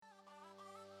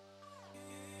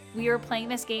we were playing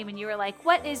this game and you were like,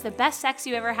 what is the best sex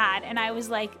you ever had? And I was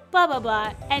like, blah, blah,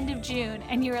 blah, end of June.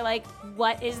 And you were like,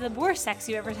 what is the worst sex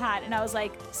you ever had? And I was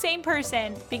like, same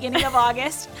person, beginning of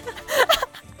August.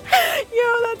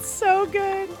 Yo, that's so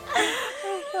good.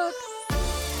 Oh, fuck.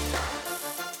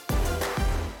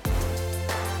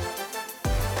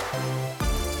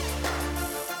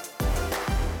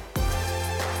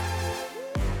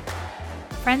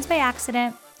 Friends by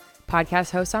accident.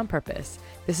 Podcast host on purpose.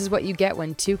 This is what you get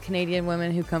when two Canadian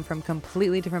women who come from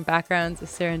completely different backgrounds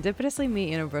serendipitously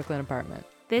meet in a Brooklyn apartment.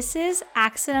 This is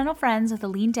Accidental Friends with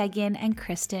Aline Degan and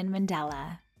Kristen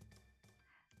Mandela.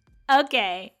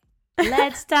 Okay,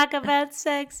 let's talk about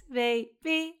sex,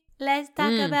 baby. Let's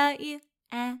talk about you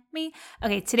and me.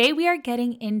 Okay, today we are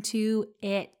getting into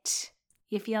it.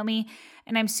 You feel me?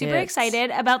 And I'm super excited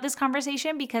about this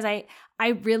conversation because I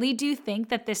really do think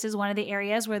that this is one of the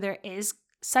areas where there is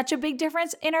such a big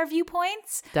difference in our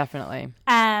viewpoints. Definitely.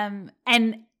 And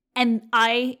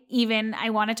I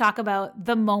want to talk about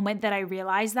the moment that I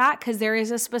realized that, because there is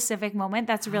a specific moment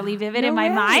that's really vivid in my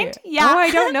mind. Yeah. Oh,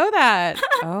 I don't know that.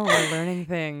 Oh, we're learning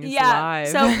things live.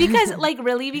 So because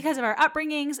of our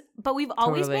upbringings, but we've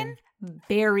always been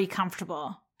very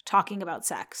comfortable talking about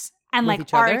sex and with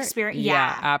like our experience.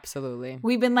 Yeah, absolutely.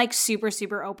 We've been like super,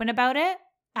 super open about it.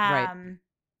 Right.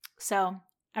 So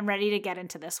I'm ready to get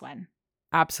into this one.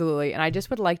 Absolutely. And I just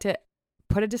would like to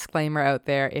put a disclaimer out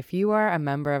there. If you are a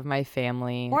member of my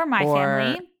family or my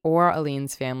family or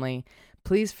Aline's family,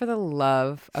 please, for the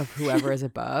love of whoever is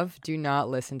above, do not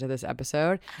listen to this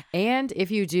episode. And if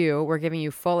you do, we're giving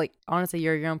you full, like, honestly,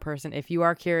 you're your own person. If you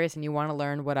are curious and you want to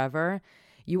learn whatever,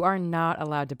 you are not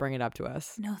allowed to bring it up to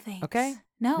us. No thanks. Okay?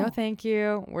 No, thank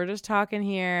you. We're just talking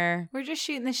here. We're just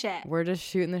shooting the shit.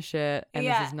 And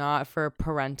this is not for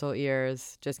parental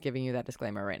ears. Just giving you that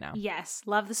disclaimer right now. Yes.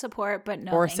 Love the support, but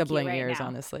no or thank sibling you right ears, now.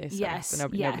 honestly. So, yes.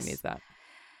 Nobody needs that.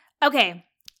 Okay.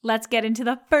 Let's get into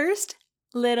the first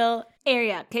little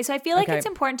area. Okay. So I feel like it's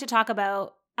important to talk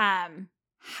about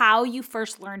how you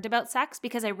first learned about sex,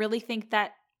 because I really think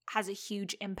that has a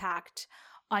huge impact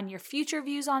on your future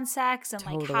views on sex and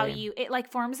like how it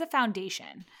like forms a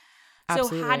foundation.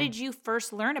 Absolutely. So how did you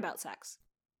first learn about sex?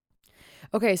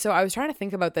 Okay, so I was trying to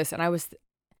think about this, and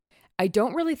I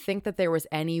don't really think that there was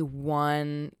any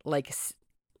one like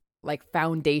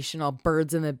foundational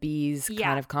birds and the bees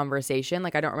kind of conversation.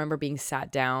 Like, I don't remember being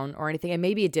sat down or anything, and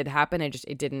maybe it did happen.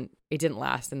 It didn't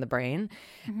last in the brain.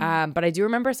 Mm-hmm. But I do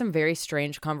remember some very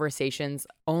strange conversations,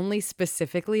 only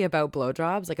specifically about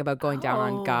blowjobs, like about going down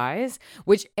on guys,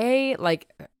 which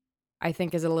I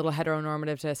think is a little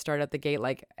heteronormative to start at the gate.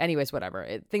 Like, anyways,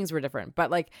 whatever. Things were different.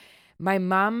 But like my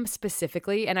mom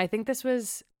specifically, and I think this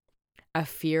was a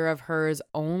fear of hers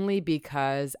only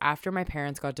because after my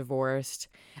parents got divorced,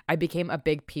 I became a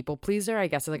big people pleaser, I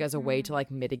guess, like as a way to like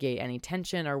mitigate any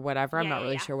tension or whatever. I'm not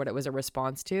really sure what it was a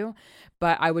response to,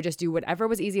 but I would just do whatever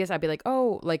was easiest. I'd be like,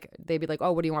 oh, like they'd be like,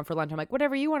 oh, what do you want for lunch? I'm like,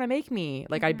 whatever you want to make me.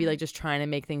 Like I'd be like just trying to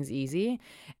make things easy.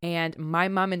 And my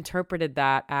mom interpreted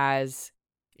that as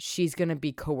she's going to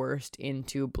be coerced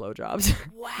into blowjobs.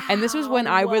 Wow. And this was when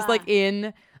I was like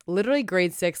in literally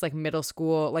grade 6, like middle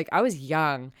school. Like I was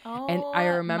young. And I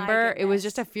remember it was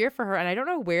just a fear for her. And I don't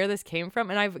know where this came from.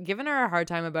 And I've given her a hard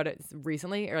time about it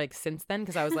recently or like since then,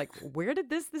 because I was like, where did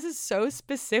this is so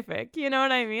specific. You know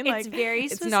what I mean? It's like very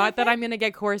specific. It's not that I'm going to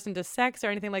get coerced into sex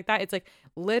or anything like that. It's like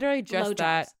literally just blowjobs.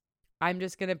 that I'm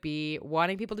just going to be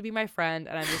wanting people to be my friend,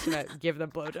 and I'm just going to give them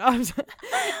blowjobs.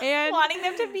 And wanting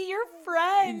them to be your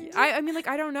friend. I mean, like,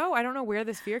 I don't know where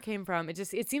this fear came from.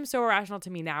 It seems so irrational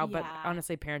to me now, but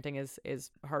honestly, parenting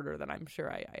is harder than I'm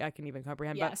sure I can even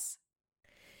comprehend. Yes.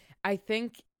 But I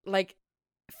think, like,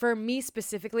 for me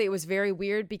specifically, it was very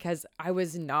weird because I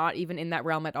was not even in that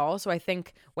realm at all. So I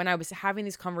think when I was having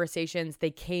these conversations,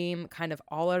 they came kind of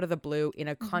all out of the blue in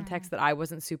a context that I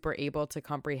wasn't super able to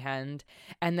comprehend.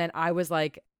 And then I was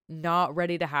like, not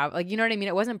ready to have, like, you know what I mean?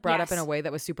 It wasn't brought up in a way that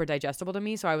was super digestible to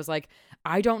me. So I was like,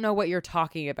 I don't know what you're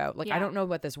talking about. Like, I don't know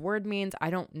what this word means. I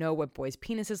don't know what boys'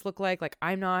 penises look like. Like,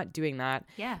 I'm not doing that.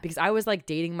 Yeah. Because I was like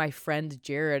dating my friend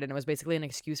Jared, and it was basically an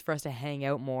excuse for us to hang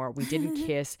out more. We didn't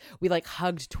kiss. We like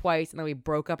hugged twice, and then we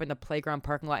broke up in the playground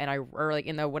parking lot, or like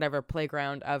in the whatever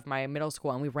playground of my middle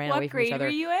school, and we ran away from each other.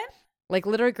 What grade were you in? Like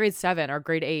literally grade 7 or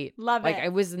grade 8. Love like, it. Like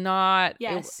it was not,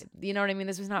 yes. You know what I mean?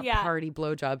 This was not party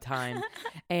blowjob time.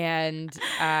 And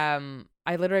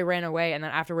I literally ran away, and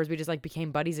then afterwards we just like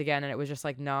became buddies again, and it was just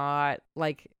like not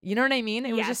like, you know what I mean?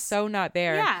 It was just so not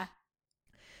there. Yeah.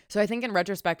 So I think in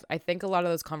retrospect, I think a lot of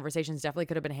those conversations definitely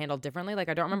could have been handled differently. Like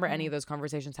I don't remember any of those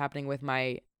conversations happening with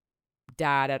my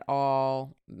dad at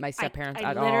all, my step-parents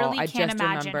at all. I literally can't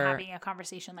imagine having a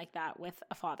conversation like that with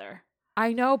a father.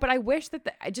 I know, but I wish that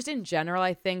just in general,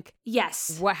 I think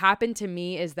Yes. what happened to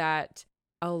me is that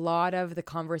a lot of the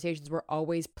conversations were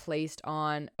always placed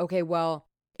on, okay, well,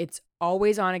 it's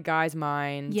always on a guy's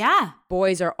mind. Yeah.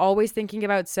 Boys are always thinking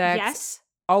about sex. Yes.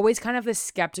 Always kind of this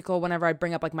skeptical whenever I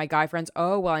bring up like my guy friends.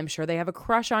 Oh, well, I'm sure they have a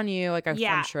crush on you. Like,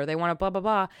 I'm sure they want to blah, blah,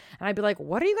 blah. And I'd be like,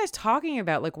 what are you guys talking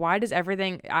about? Like, why does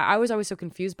everything, I was always so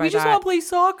confused by that. We just want to play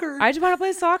soccer. I just want to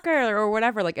play soccer or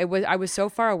whatever. Like I was so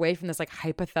far away from this like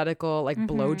hypothetical, like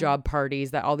blowjob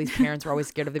parties that all these parents were always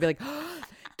scared of. They'd be like,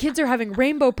 kids are having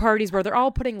rainbow parties where they're all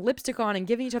putting lipstick on and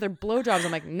giving each other blowjobs.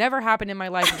 I'm like, never happened in my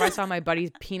life. If I saw my buddy's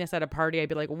penis at a party, I'd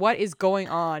be like, what is going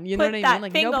on? You know what I mean?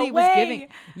 Like nobody was giving.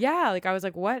 Yeah. Like I was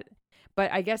like, what?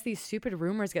 But I guess these stupid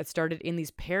rumors get started in these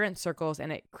parent circles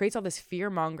and it creates all this fear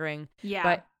mongering. Yeah.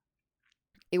 But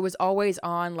it was always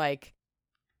on like,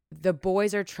 the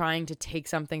boys are trying to take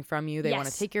something from you. They want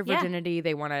to take your virginity. Yeah.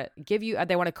 They want to give you,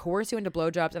 they want to coerce you into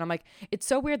blowjobs. And I'm like, it's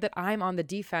so weird that I'm on the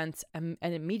defense and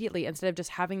immediately, instead of just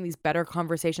having these better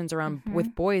conversations around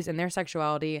with boys and their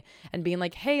sexuality and being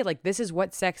like, hey, like this is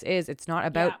what sex is. It's not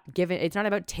about giving, it's not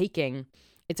about taking.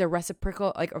 It's a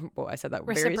reciprocal, like, well, I said that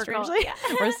very strangely,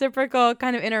 reciprocal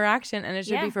kind of interaction. And it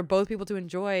should be for both people to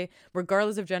enjoy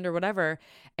regardless of gender, whatever.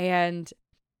 And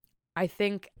I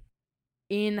think,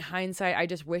 in hindsight, I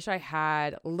just wish I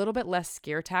had a little bit less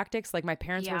scare tactics. Like my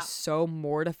parents were so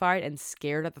mortified and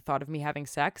scared at the thought of me having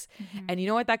sex. And you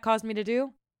know what that caused me to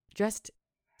do? Just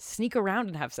sneak around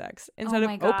and have sex instead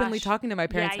of openly talking to my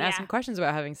parents and asking questions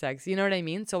about having sex. You know what I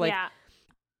mean? So like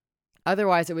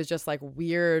otherwise it was just like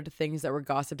weird things that were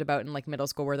gossiped about in like middle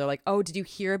school where they're like, oh, did you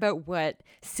hear about what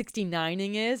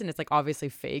 69ing is? And it's like obviously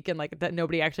fake and like that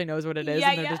nobody actually knows what it is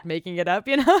and they're just making it up.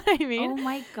 You know what I mean? Oh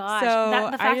my gosh. So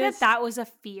the fact that was a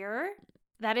fear,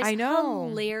 that is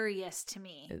hilarious to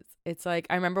me. It's like,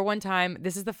 I remember one time,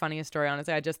 this is the funniest story,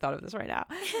 honestly. I just thought of this right now,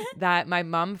 that my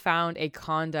mom found a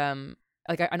condom,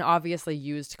 like an obviously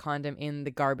used condom in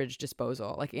the garbage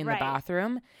disposal, like in the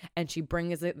bathroom. And she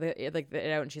brings it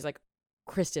out and she's like,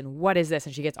 Kristen, what is this?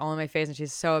 And she gets all in my face and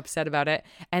she's so upset about it.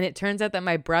 And it turns out that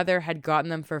my brother had gotten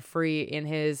them for free in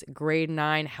his grade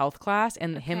 9 health class,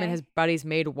 and him and his buddies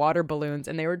made water balloons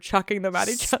and they were chucking them at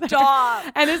each other.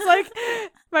 Stop. And it's like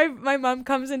my mom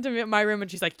comes into my room and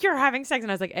she's like, you're having sex.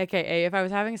 And I was like, AKA, if I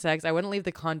was having sex, I wouldn't leave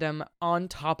the condom on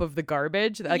top of the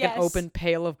garbage, like an open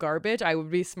pail of garbage. I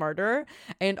would be smarter.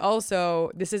 And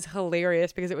also, this is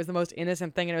hilarious because it was the most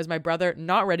innocent thing. And it was my brother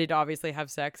not ready to obviously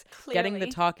have sex, getting the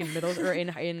talk in middle or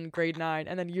in grade 9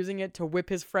 and then using it to whip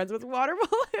his friends with water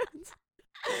balloons.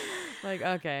 Like,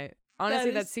 okay.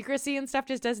 Honestly, that secrecy and stuff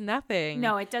just does nothing.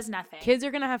 No, it does nothing. Kids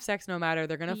are going to have sex no matter.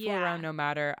 They're going to fool around no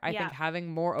matter. I think having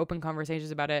more open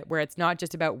conversations about it, where it's not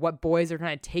just about what boys are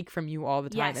trying to take from you all the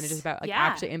time. And it's just about like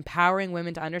actually empowering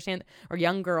women to understand, or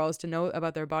young girls to know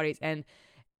about their bodies, and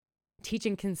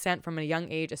teaching consent from a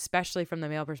young age, especially from the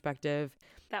male perspective.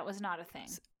 That was not a thing.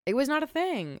 It was not a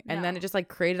thing. And then it just like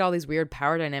created all these weird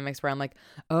power dynamics where I'm like,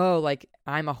 oh, like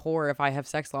I'm a whore if I have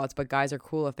sex lots, but guys are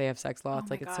cool if they have sex lots.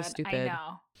 Like it's so stupid.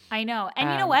 I know. And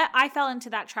you know what? I fell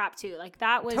into that trap too. Like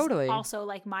that was also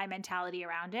like my mentality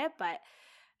around it, but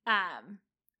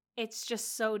it's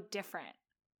just so different.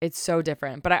 It's so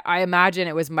different. But I imagine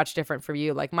it was much different for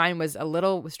you. Like mine was a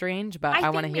little strange, but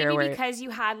I want to hear maybe because you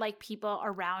had like people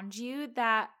around you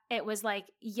that it was like,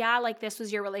 like this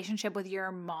was your relationship with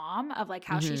your mom of like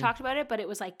how she talked about it, but it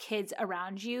was like kids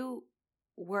around you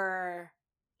were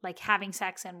like having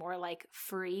sex and more like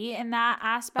free in that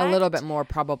aspect. A little bit more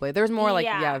probably. There's more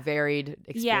like, varied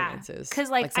experiences.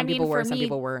 Because like some people were, some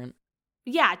people weren't.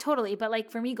 Yeah, totally. But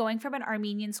like for me, going from an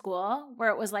Armenian school where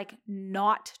it was like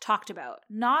not talked about,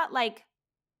 not like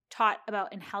taught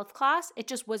about in health class, it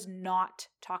just was not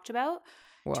talked about,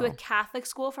 to a Catholic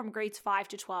school from grades 5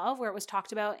 to 12 where it was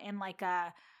talked about in like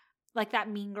that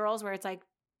Mean Girls where it's like,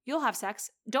 you'll have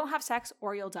sex, don't have sex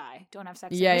or you'll die. Don't have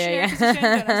sex in missionary position,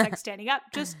 don't have sex standing up,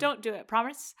 just don't do it,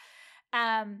 promise.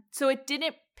 So it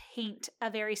didn't paint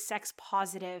a very sex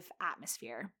positive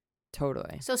atmosphere.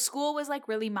 Totally. So school was like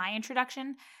really my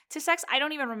introduction to sex. I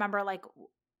don't even remember like,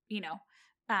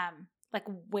 like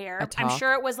where. I'm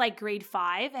sure it was like grade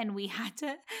 5 and we had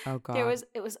to. Oh God.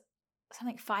 It was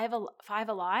something Five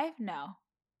Alive? No.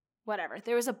 Whatever.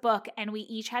 There was a book and we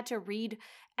each had to read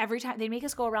every time. They'd make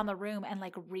us go around the room and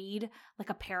like read like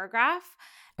a paragraph.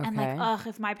 Okay. And like,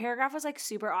 if my paragraph was like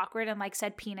super awkward and like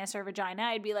said penis or vagina,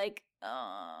 I'd be like,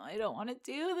 oh, I don't want to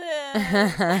do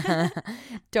this.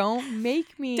 Don't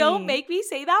make me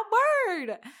say that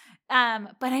word.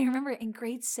 But I remember in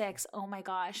grade 6, oh my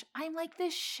gosh, I'm like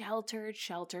this sheltered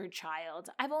child.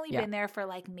 I've only been there for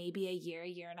like maybe a year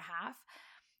and a half.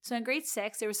 So in grade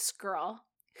 6, there was this girl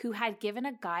who had given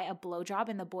a guy a blowjob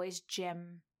in the boys'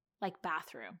 gym, like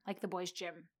bathroom, like the boys'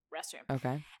 gym restroom.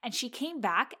 Okay. And she came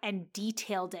back and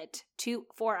detailed it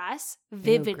for us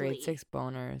vividly. Ew, grade 6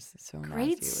 boners. So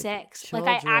grade nasty. 6.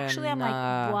 Like I actually am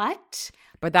like, what?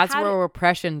 But that's what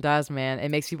repression does, man. It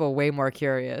makes people way more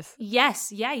curious.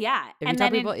 Yes. Yeah.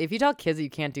 If you tell kids that you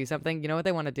can't do something, you know what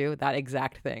they want to do? That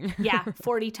exact thing. Yeah.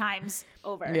 40 times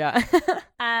over. Yeah.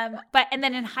 And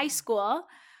then in high school,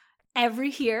 every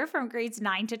year from grades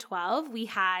 9 to 12, we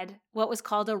had what was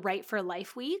called a Right for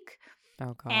Life week.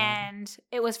 Oh, God. And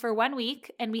it was for 1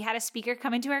 week. And we had a speaker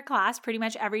come into our class pretty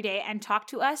much every day and talk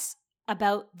to us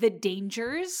about the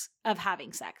dangers of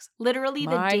having sex. Literally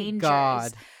the dangers.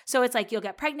 God. So it's like you'll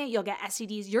get pregnant, you'll get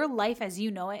STDs. Your life as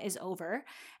you know it is over.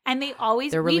 And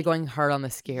they're really going hard on the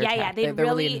scare. Yeah, they're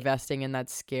really investing in that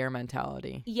scare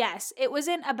mentality. Yes, it was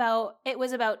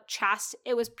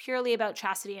purely about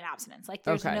chastity and abstinence. Like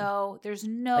there's no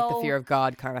like the fear of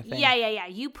God kind of thing. Yeah.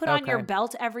 You put on your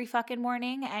belt every fucking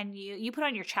morning, and you put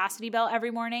on your chastity belt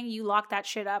every morning. You lock that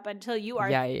shit up until you are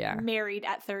married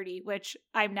at 30, which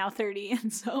I'm now 30,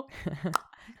 and so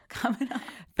coming up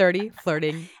 30,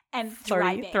 flirting and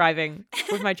thriving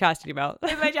with my chastity belt.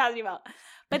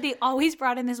 But they always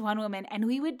brought in this one woman, and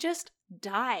we would just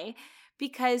die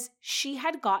because she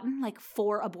had gotten like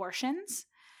 4 abortions,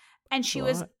 and she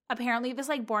was apparently this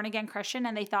like born again Christian,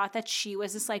 and they thought that she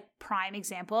was this like prime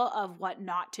example of what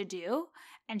not to do.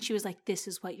 And she was like, this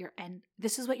is what your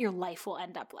life will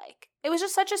end up like. It was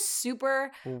just such a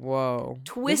super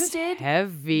twisted, this is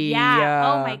heavy.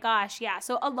 Yeah. Oh my gosh. Yeah.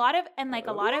 So a lot of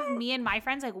me and my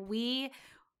friends, like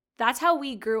that's how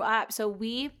we grew up. So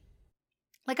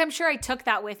like, I'm sure I took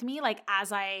that with me, like,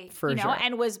 as I,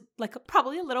 and was, like,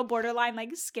 probably a little borderline,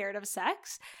 like, scared of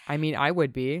sex. I mean, I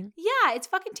would be. Yeah, it's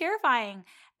fucking terrifying.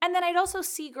 And then I'd also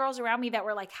see girls around me that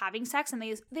were, like, having sex, and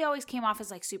they always came off as,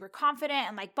 like, super confident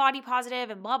and, like, body positive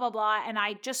and blah, blah, blah. And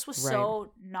I just was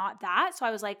so not that. So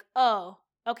I was like, oh,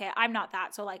 okay, I'm not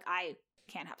that. So, like, I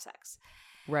can't have sex.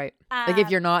 Right. Like, if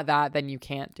you're not that, then you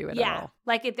can't do it at all. Yeah.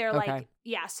 Like, if they're, like,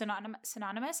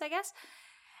 synonymous, I guess.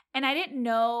 And I didn't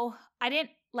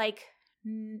like,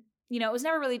 it was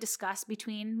never really discussed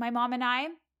between my mom and I.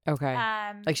 Okay.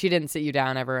 Like she didn't sit you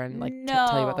down ever and like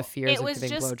tell you about the fears of giving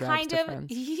blowjobs to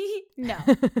friends. No,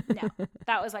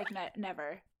 that was like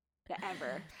never,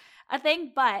 ever a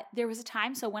thing. But there was a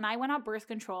time. So when I went on birth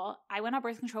control,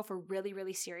 for really,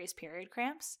 really serious period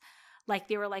cramps. Like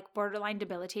they were like borderline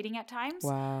debilitating at times.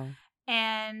 Wow.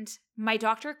 And my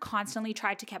doctor constantly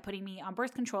tried to keep putting me on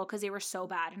birth control because they were so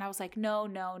bad. And I was like, no.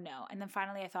 And then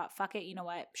finally I thought, fuck it. You know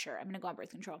what? Sure. I'm going to go on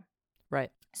birth control. Right.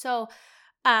 So,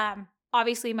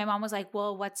 obviously my mom was like,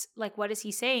 well, what is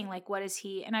he saying? Like, what is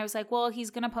he? And I was like, well, he's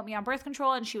going to put me on birth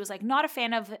control. And she was like, not a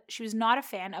fan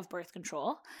of birth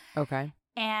control. Okay.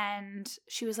 And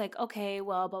she was like, okay,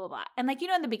 well, blah, blah, blah. And like,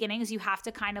 in the beginnings, you have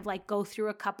to kind of like go through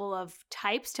a couple of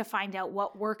types to find out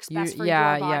what works best for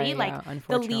your body. Like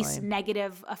the least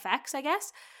negative effects, I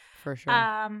guess. For sure.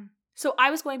 So I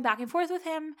was going back and forth with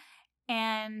him.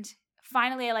 And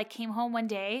finally I like came home one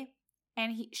day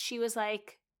and she was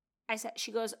like,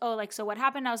 she goes, oh, like, so what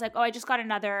happened? I was like, oh, I just got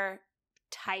another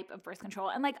type of birth control.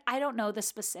 And like, I don't know the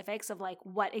specifics of like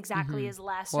what exactly is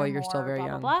less or you're more, still very blah,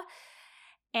 young. blah, blah.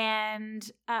 And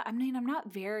I mean, I'm not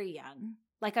very young.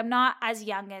 Like, I'm not as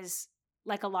young as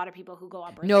like a lot of people who go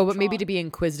on birth control. But maybe to be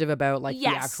inquisitive about like the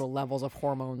actual levels of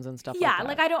hormones and stuff like that. Yeah,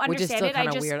 like I don't understand it. Which is still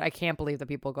kind of weird. I can't believe that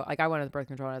people go, like I went on birth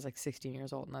control when I was like 16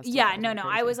 years old. And that's no.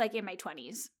 I was like in my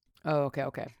 20s. Oh,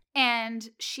 okay. And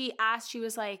she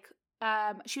was like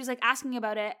asking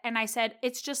about it. And I said,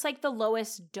 it's just like the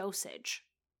lowest dosage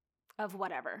of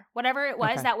whatever it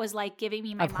was that was like giving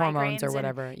me my migraines hormones or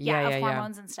whatever. Yeah,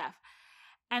 hormones and stuff.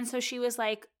 And so she was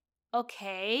like,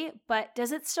 okay, but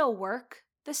does it still work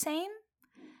the same?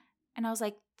 And I was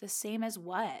like, the same as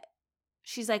what?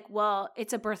 She's like, well,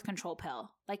 it's a birth control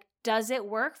pill. Like, does it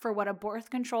work for what a birth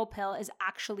control pill is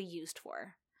actually used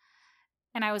for?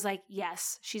 And I was like,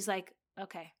 yes. She's like,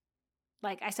 okay.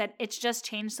 Like I said, it's just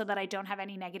changed so that I don't have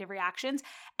any negative reactions.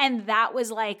 And that was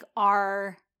like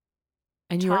our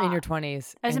And you were in your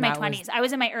 20s. I was in my 20s. I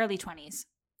was in my early 20s.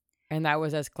 And that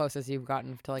was as close as you've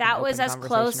gotten to like that an was open as conversation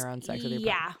close around sex with your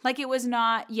partner. Like it was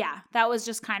not that was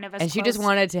just kind of as and close. She just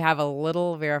wanted to have a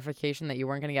little verification that you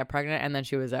weren't going to get pregnant, and then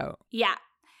she was out. Yeah.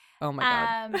 Oh my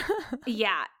God.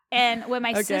 Yeah. And when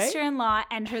my sister-in-law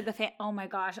entered the oh my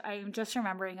gosh, I'm just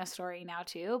remembering a story now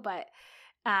too, but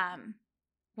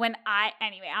when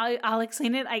I'll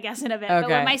explain it I guess in a bit. But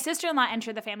when my sister-in-law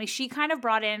entered the family, she kind of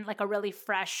brought in like a really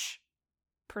fresh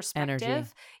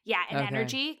perspective.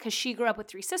 Energy, because she grew up with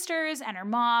 3 sisters and her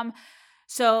mom.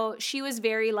 So she was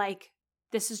very like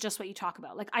this is just what you talk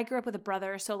about. Like, I grew up with a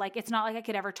brother, so like it's not like I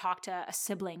could ever talk to a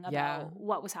sibling about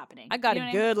what was happening. I got you know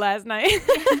it good last night.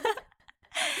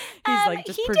 He's like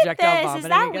just he projectile did this.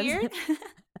 vomiting. Is that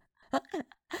weird?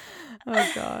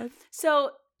 Oh God.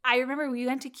 So I remember we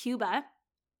went to Cuba,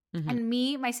 Mhm. and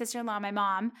me, my sister-in-law, and my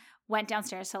mom went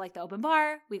downstairs to like the open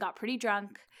bar. We got pretty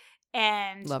drunk,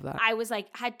 and Love that. I was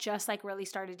like, had just like really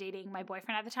started dating my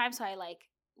boyfriend at the time. So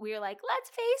we were like,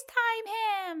 let's FaceTime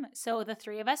him. So the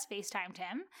three of us FaceTimed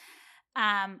him.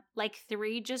 Like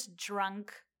three just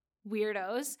drunk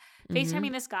weirdos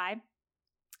FaceTiming this guy,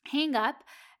 hang up.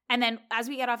 And then as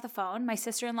we get off the phone, my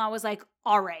sister-in-law was like,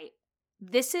 all right,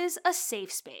 this is a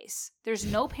safe space. There's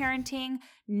no parenting,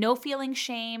 no feeling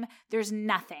shame. There's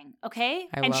nothing. Okay.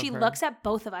 And she looks at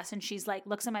both of us and she's like,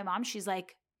 looks at my mom. She's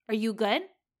like, are you good?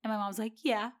 And my mom's like,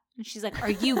 yeah. And she's like,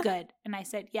 are you good? And I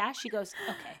said, yeah. She goes,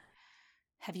 okay.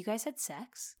 Have you guys had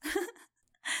sex?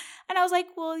 And I was like,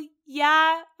 well,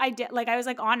 yeah, I did. Like, I was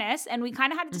like honest. And we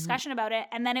kind of had a discussion about it.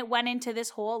 And then it went into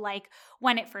this whole, like,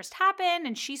 when it first happened.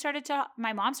 And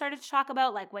my mom started to talk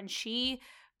about like when she,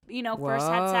 first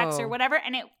had sex or whatever.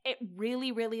 And it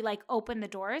really, really like opened the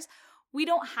doors. We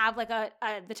don't have like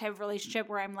the type of relationship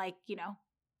where I'm like,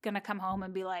 gonna come home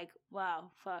and be like, wow,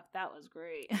 fuck, that was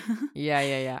great.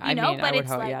 Yeah. I mean, but I would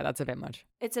it's hope, like, yeah, that's a bit much.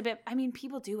 It's a bit, I mean,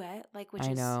 people do it, like, which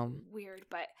is weird,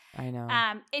 but I know.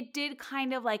 It did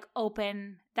kind of like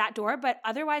open that door, but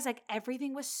otherwise, like,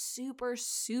 everything was super,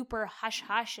 super hush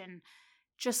hush, and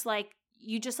just like,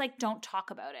 you just like don't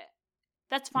talk about it.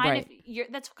 That's fine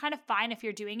that's kind of fine if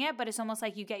you're doing it, but it's almost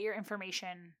like you get your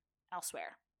information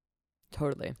elsewhere.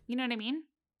 Totally. You know what I mean?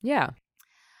 Yeah.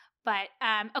 But,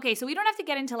 okay, so we don't have to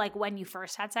get into like when you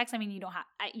first had sex. I mean, you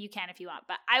can if you want,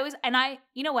 but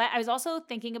you know what? I was also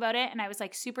thinking about it, and I was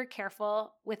like super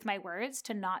careful with my words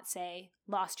to not say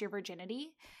lost your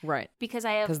virginity. Right. Because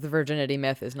the virginity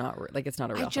myth is not like, it's not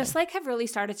a real thing. I just like have really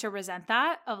started to resent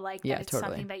that of like, that it's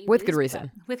something that you with good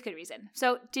reason. With good reason.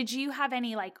 So did you have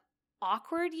any like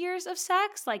awkward years of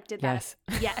sex? Like Yes.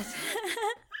 Yes.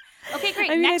 Okay, great.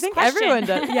 I mean, Next I think question. everyone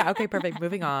does. Yeah, okay, perfect.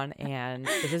 Moving on. And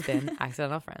this has been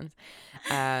Accidental Friends.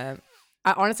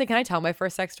 Honestly, can I tell my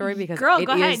first sex story? Because Girl,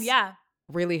 go ahead. Yeah.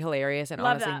 Really hilarious. And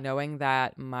Love honestly, that. knowing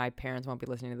that my parents won't be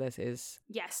listening to this is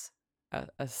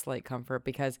a slight comfort,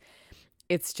 because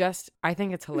it's just, I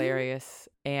think it's hilarious.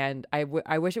 And I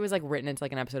wish it was like written into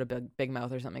like an episode of Big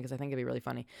Mouth or something, because I think it'd be really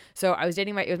funny. So I was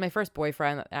dating it was my first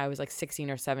boyfriend. I was like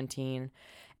 16 or 17.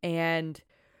 And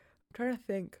I'm trying to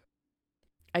think.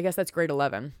 I guess that's grade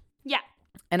 11. Yeah.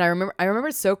 And I remember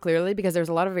it so clearly because there's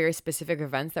a lot of very specific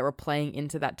events that were playing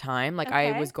into that time. Like,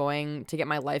 I was going to get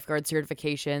my lifeguard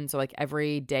certification. So like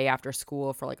every day after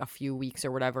school for like a few weeks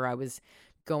or whatever, I was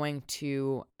going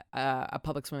to a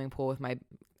public swimming pool with my,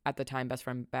 at the time, best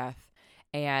friend Beth.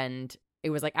 And it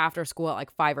was like after school at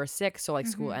like 5 or 6. So like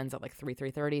school ends at like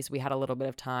 3:30. So we had a little bit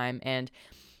of time, and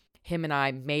him and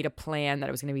I made a plan that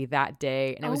it was going to be that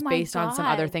day. And it was based on some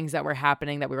other things that were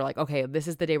happening that we were like, okay, this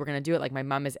is the day we're going to do it. Like, my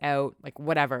mom is out, like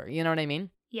whatever, you know what I mean?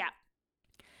 Yeah.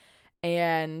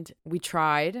 And we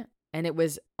tried, and it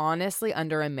was honestly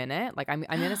under a minute. Like, I'm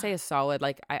going to say a solid,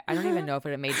 like, I don't even know if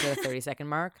it made to the 30-second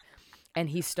mark. And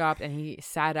he stopped and he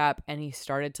sat up and he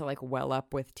started to like well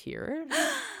up with tears.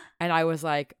 And I was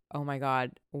like, oh my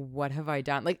God, what have I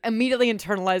done? Like, immediately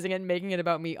internalizing it and making it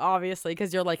about me, obviously,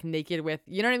 because you're like naked with,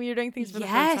 you know what I mean? You're doing things for the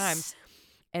first time.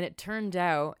 And it turned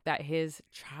out that his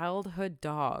childhood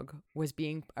dog was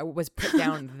put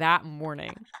down that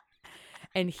morning.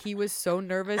 And he was so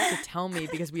nervous to tell me,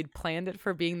 because we'd planned it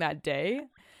for being that day,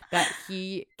 that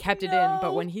he kept it in.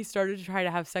 But when he started to try to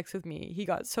have sex with me, he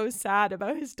got so sad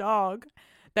about his dog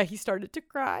that he started to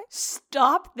cry.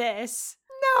 Stop this.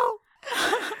 No.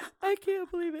 I can't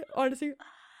believe it. Honestly,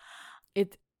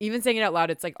 even saying it out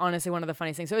loud, it's like honestly one of the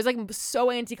funniest things. So it was like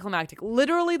so anticlimactic,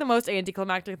 literally the most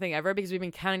anticlimactic thing ever, because we've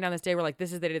been counting down this day. We're like,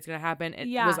 this is the day it's going to happen. It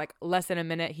was like less than a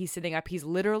minute. He's sitting up. He's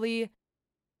literally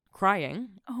crying.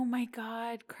 Oh my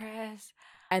God, Chris.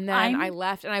 And then I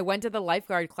left and I went to the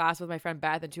lifeguard class with my friend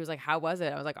Beth, and she was like, how was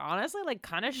it? I was like, honestly, like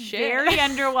kind of shit. Very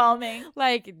underwhelming.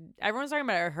 Like, everyone's talking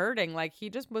about it hurting. Like,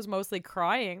 he just was mostly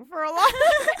crying for a lot.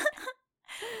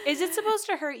 Is it supposed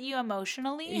to hurt you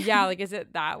emotionally? Yeah, like, is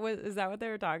that what they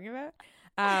were talking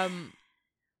about?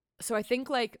 So I think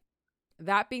like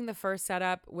that being the first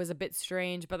setup was a bit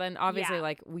strange, but then obviously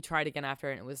like we tried again after,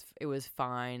 and it was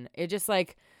fine. It just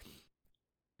like,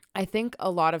 I think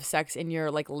a lot of sex in your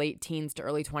like late teens to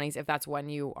early 20s, if that's when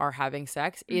you are having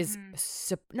sex, is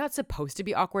not supposed to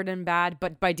be awkward and bad,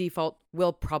 but by default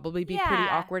will probably be pretty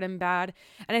awkward and bad.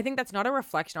 And I think that's not a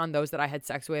reflection on those that I had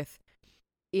sex with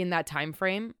in that time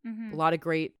frame. A lot of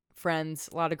great friends,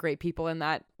 a lot of great people in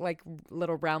that like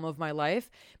little realm of my life.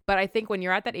 But I think when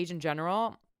you're at that age in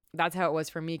general, that's how it was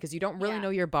for me, because you don't really know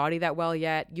your body that well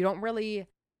yet. You don't really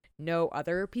know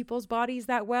other people's bodies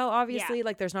that well, obviously. Yeah.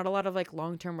 Like there's not a lot of like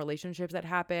long-term relationships that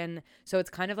happen. So it's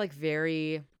kind of like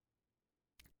very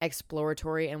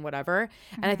exploratory and whatever.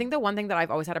 And I think the one thing that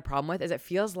I've always had a problem with is it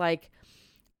feels like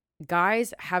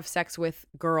guys have sex with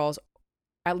girls,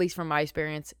 at least from my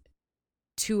experience,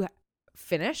 to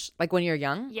finish, like when you're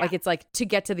young. Like it's like to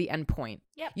get to the end point.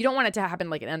 You don't want it to happen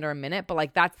like in under a minute, but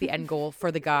like that's the end goal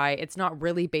for the guy. It's not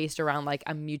really based around like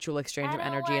a mutual exchange of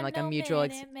energy and like a mutual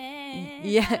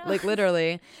like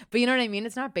literally. But you know what I mean?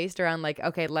 It's not based around like,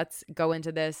 okay, let's go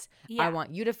into this. I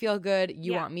want you to feel good,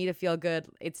 you want me to feel good.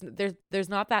 It's there's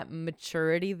not that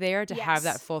maturity there to have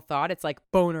that full thought. It's like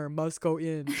boner must go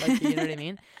in, like, you know what I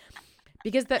mean?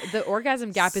 Because the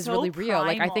orgasm gap is really real. Primal.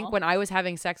 Like I think when I was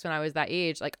having sex when I was that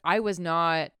age, like I was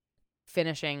not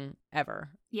finishing ever.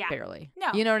 Barely. No.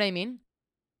 You know what I mean?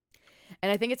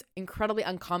 And I think it's incredibly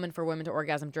uncommon for women to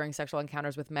orgasm during sexual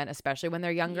encounters with men, especially when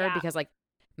they're younger, because like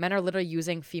men are literally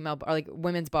using female or like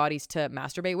women's bodies to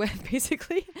masturbate with,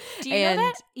 basically. Do you know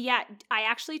that? Yeah, I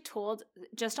actually told,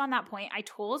 just on that point, I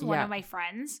told one of my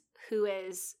friends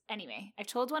I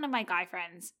told one of my guy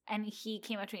friends, and he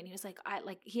came up to me and he was like,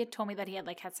 he had told me that he had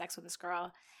like had sex with this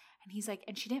girl, and he's like,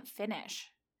 and she didn't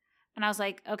finish. And I was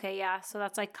like, okay, yeah, so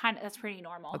that's like that's pretty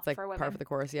normal. That's like for women. par for the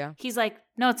course, yeah. He's like,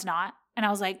 no, it's not. And I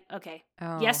was like, okay,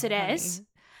 yes, it is.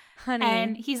 Honey.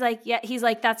 And he's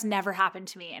like, that's never happened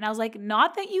to me. And I was like,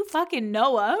 not that you fucking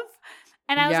know of.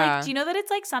 And I was like, do you know that it's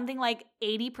like something like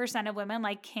 80% of women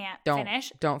like can't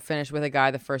finish? Don't finish with a guy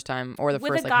the first time or the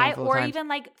with first a like guy, handful or of times. even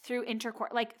like through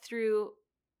intercourse,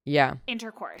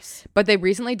 intercourse. But they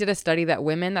recently did a study that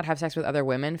women that have sex with other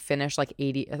women finish like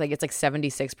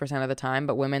 76% of the time,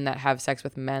 but women that have sex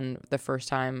with men the first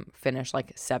time finish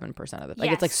like 7% of the time.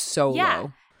 Like it's like so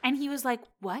low. And he was like,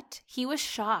 what? He was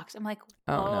shocked. I'm like,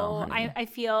 no, honey. I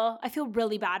feel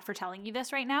really bad for telling you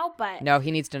this right now, but no,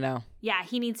 he needs to know. Yeah,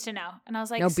 he needs to know. And I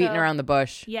was like, no beating around the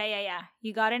bush. Yeah.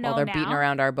 You got to know now. They're beating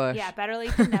around our bush. Yeah, better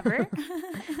late than never.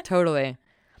 Totally.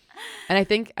 And I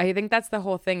think that's the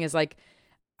whole thing is like,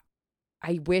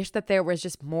 I wish that there was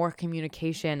just more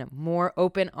communication, more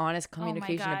open, honest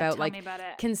communication about like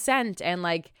consent and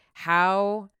like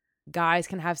how guys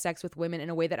can have sex with women in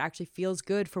a way that actually feels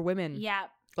good for women. Yeah.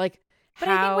 Like but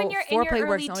how I think when you're foreplay in your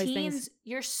works early and all these teens, things.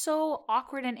 You're so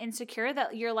awkward and insecure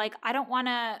that you're like, I don't want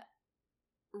to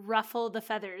ruffle the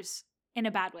feathers in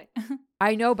a bad way.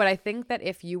 I know, but I think that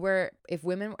if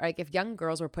women, like if young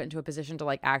girls were put into a position to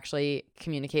like actually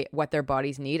communicate what their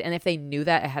bodies need, and if they knew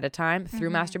that ahead of time through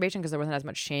masturbation, because there wasn't as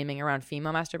much shaming around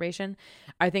female masturbation,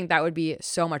 I think that would be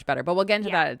so much better. But we'll get into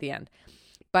that at the end.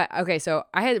 But okay, so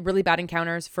I had really bad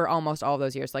encounters for almost all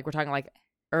those years. Like we're talking like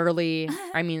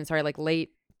like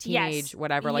late teenage,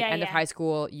 whatever, like end of high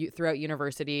school, throughout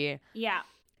university. Yeah.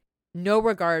 No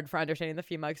regard for understanding the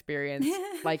female experience.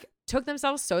 Like took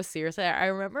themselves so seriously. I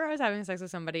remember I was having sex with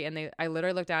somebody and I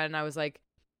literally looked down and I was like,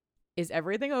 is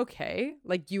everything okay?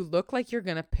 Like you look like you're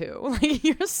gonna poo. Like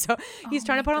you're so, he's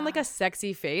trying to put on like a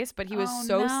sexy face, but he was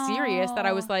so serious that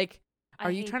I was like,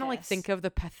 are you trying to like think of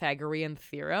the Pythagorean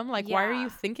theorem? Like, why are you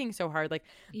thinking so hard? Like,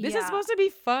 this is supposed to be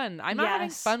fun. I'm not having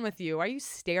fun with you. Why are you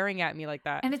staring at me like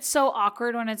that? And it's so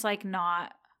awkward when it's like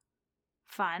not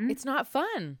fun. It's not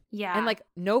fun. Yeah. And like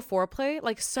no foreplay.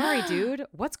 Like, sorry, dude.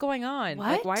 What's going on? What?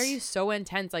 Like, why are you so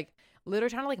intense? Like,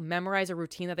 literally trying to like memorize a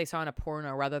routine that they saw in a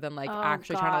porno rather than like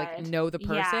actually trying to like know the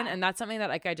person. And that's something that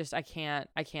like I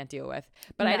can't deal with.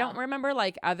 But I don't remember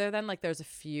like other than like there's a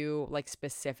few like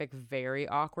specific very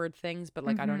awkward things, but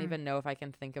like I don't even know if I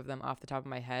can think of them off the top of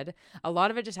my head. A lot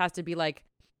of it just has to be like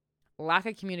lack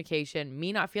of communication,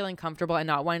 me not feeling comfortable and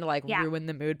not wanting to like ruin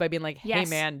the mood by being like, hey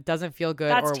man, doesn't feel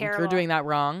good, that's or terrible. You're doing that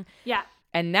wrong. Yeah.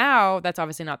 And now that's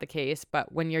obviously not the case,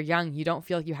 but when you're young, you don't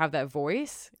feel like you have that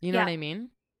voice. You know what I mean?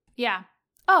 Yeah.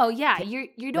 Oh yeah.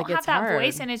 You don't like, have that hard.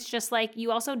 voice, and it's just like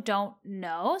you also don't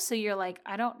know. So you're like,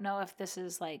 I don't know if this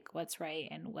is like what's right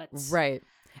and what's right.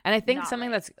 And I think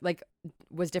something right. that's like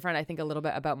was different, I think a little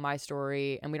bit about my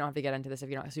story, and we don't have to get into this if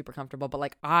you're not super comfortable, but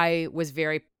like I was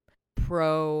very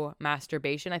pro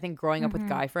masturbation. I think growing up with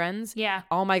guy friends,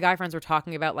 all my guy friends were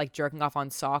talking about like jerking off on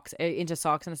socks, into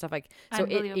socks and stuff, like, so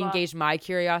it engaged my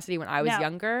curiosity when I was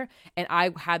younger, and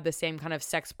I had the same kind of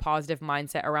sex positive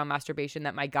mindset around masturbation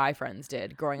that my guy friends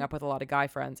did growing up with a lot of guy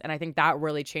friends. And I think that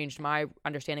really changed my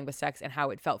understanding with sex and how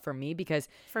it felt for me, because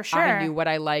for sure I knew what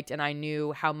I liked and I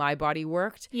knew how my body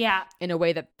worked in a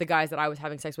way that the guys that I was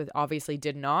having sex with obviously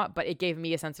did not. But it gave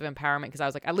me a sense of empowerment because I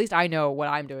was like, at least I know what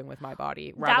I'm doing with my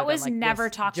body. That was like never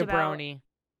talked jabroni. about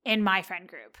in my friend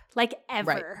group, like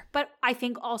ever. Right. But I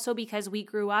think also because we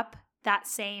grew up that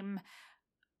same,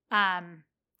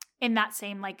 in that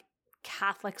same like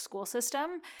Catholic school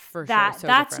system, For that sure. So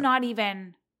that's different. not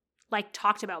even like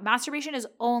talked about. Masturbation is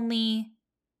only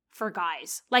for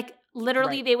guys. Like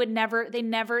literally Right. they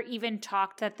never even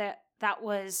talked that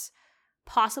was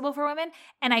possible for women.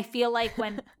 And I feel like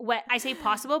when I say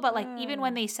possible, but like even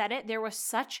when they said it, there was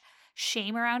such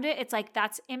shame around it. It's like,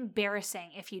 that's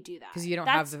embarrassing if you do that. Because you don't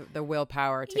That's, have the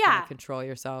willpower to kind yeah. of control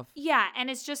yourself. Yeah. And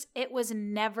it's just, it was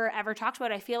never ever talked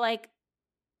about. I feel like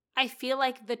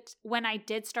when I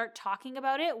did start talking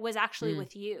about it was actually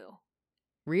with you.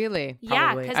 Really?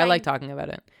 Yeah, Probably. 'cause I I- like talking about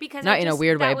it. Because Not I in a just-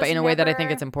 weird way, that but was in a way that I think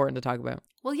never- it's important to talk about.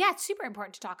 Well, yeah, it's super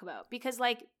important to talk about because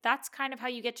like that's kind of how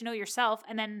you get to know yourself,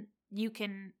 and then you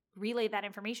can relay that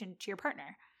information to your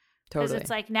partner. Because Totally. it's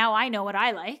like, now I know what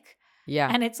I like. Yeah.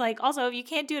 And it's like, also, if you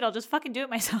can't do it, I'll just fucking do it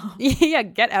myself. Yeah,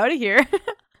 get out of here.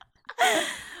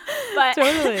 But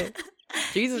Totally.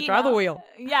 Jesus, you draw the know, wheel.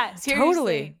 Yeah, seriously.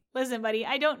 Totally. Listen, buddy,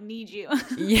 I don't need you.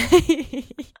 Yeah.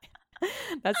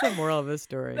 That's the moral of this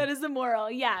story. That is the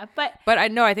moral. Yeah. But I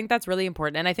know, I think that's really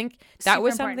important. And I think that Super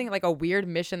was important. something like a weird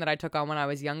mission that I took on when I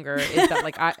was younger is that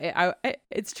like,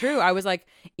 it's true. I was like,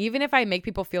 even if I make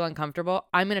people feel uncomfortable,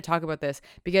 I'm going to talk about this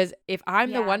because if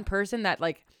I'm the Yeah. one person that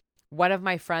like one of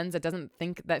my friends that doesn't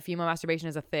think that female masturbation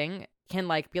is a thing can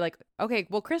like be like, okay,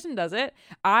 well, Kristen does it.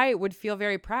 I would feel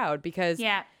very proud because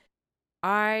yeah.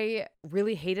 I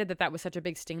really hated that was such a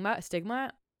big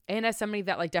stigma. And as somebody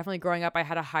that like definitely growing up, I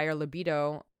had a higher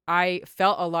libido. I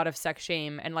felt a lot of sex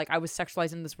shame and like I was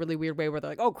sexualized in this really weird way where they're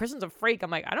like, oh, Kristen's a freak.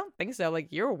 I'm like, I don't think so. Like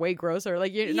you're way grosser.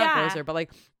 Like you're not Yeah. grosser, but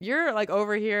like you're like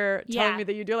over here telling Yeah. me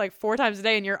that you do like 4 times a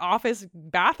day in your office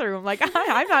bathroom. Like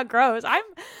I'm not gross. I'm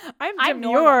I'm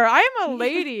demure. normal. I'm a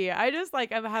lady. I just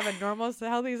like I have a normal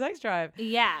healthy sex drive.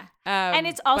 Yeah. And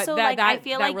it's also, but like, I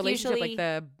feel that like relationship, usually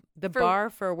like the for- bar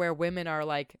for where women are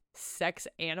like sex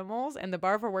animals and the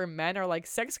bar for where men are like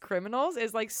sex criminals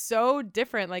is like so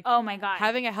different. Like Oh my God.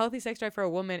 having a healthy sex drive for a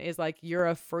woman is like you're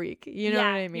a freak. You know what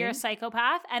I mean? You're a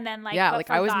psychopath. And then like, yeah, but like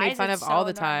for I was made guys, fun of it's all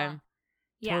so the normal. time.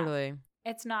 Yeah. Totally.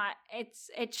 It's not,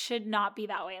 it should not be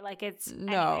that way. Like it's,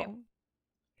 No. anyway.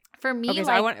 For me, Okay, so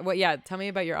like, I want. Well, yeah. Tell me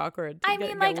about your awkward. I get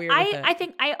mean, like, weird with it. I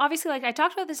think I obviously, like, I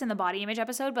talked about this in the body image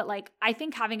episode, but like, I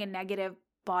think having a negative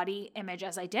body image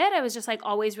as I did, I was just like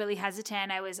always really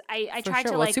hesitant. I For tried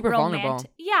sure. to Well, it's like super vulnerable.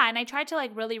 yeah, and I tried to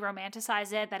like really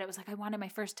romanticize it, that it was like I wanted my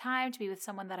first time to be with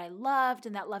someone that I loved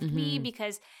and that loved me, Mhm.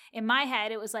 because in my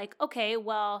head it was like, okay,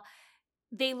 well,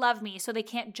 they love me, so they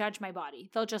can't judge my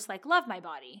body. They'll just like love my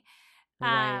body.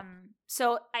 Right.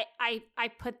 So I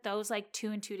put those like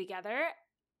 2 and 2 together.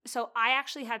 So I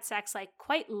actually had sex like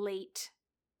quite late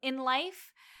in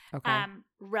life, Okay.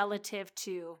 relative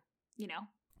to, you know,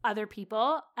 other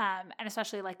people, and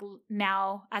especially like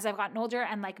now as I've gotten older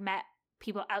and like met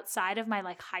people outside of my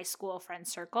like high school friend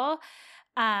circle,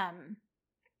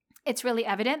 it's really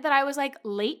evident that I was like a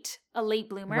late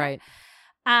bloomer. Right.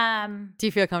 Do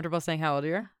you feel comfortable saying how old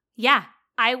you are? Yeah,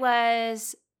 I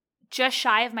was just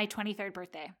shy of my 23rd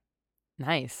birthday.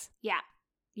 Nice. Yeah.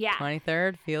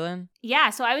 23rd, feeling. Yeah,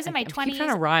 so I was in my I 20s. keep trying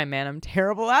to rhyme, man. I'm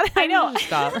terrible at it. I know.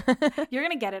 Stop. You're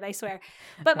going to get it, I swear.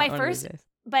 But my One of these first, days.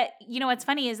 but you know what's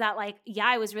funny is that like, yeah,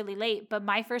 I was really late, but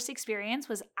my first experience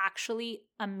was actually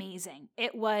amazing.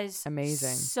 It was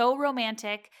Amazing. so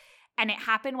romantic. And it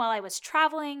happened while I was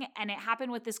traveling, and it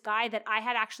happened with this guy that I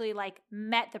had actually like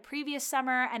met the previous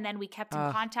summer, and then we kept in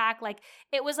Ugh. contact. Like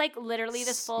it was like literally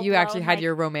this full. You actually had like,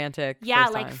 your romantic. yeah,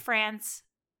 first like time. France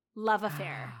love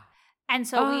affair. And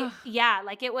so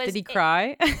like it was. Did he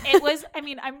cry? It was, I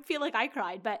mean, I feel like I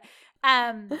cried, but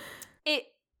it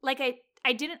like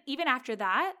I didn't, even after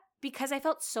that, because I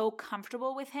felt so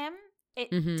comfortable with him,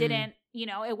 it Mhm. didn't, you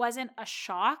know, it wasn't a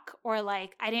shock, or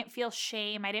like I didn't feel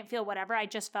shame, I didn't feel whatever. I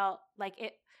just felt like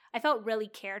I felt really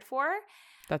cared for.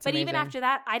 That's But amazing. even after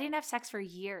that, I didn't have sex for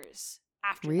years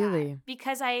after Really? that,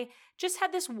 because I just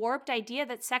had this warped idea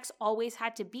that sex always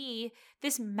had to be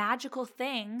this magical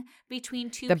thing between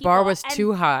two the people. bar was And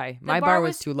too high. the My bar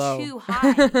was too low. Too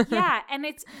high. Yeah. And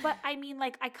but I mean,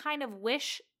 like, I kind of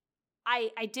wish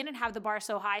I didn't have the bar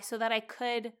so high so that I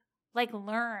could like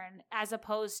learn, as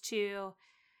opposed to,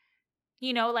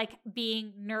 you know, like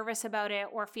being nervous about it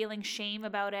or feeling shame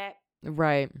about it.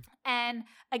 Right. And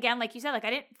again, like you said, like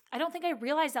I don't think I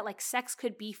realized that like sex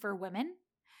could be for women.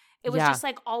 It was Yeah. just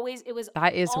like always, it was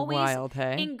That is always wild,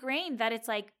 hey? ingrained that it's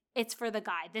like it's for the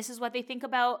guy. This is what they think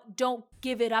about. Don't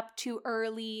give it up too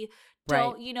early.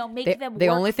 Don't, make them They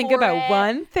work only think for about it.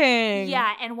 one thing.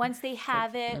 Yeah. And once they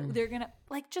have it, they're going to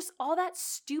like just all that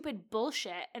stupid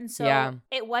bullshit. And so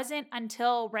it wasn't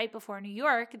until right before New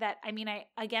York that, I mean, I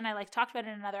like talked about it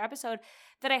in another episode,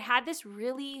 that I had this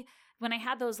really, when I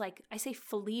had those like, I say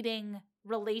fleeting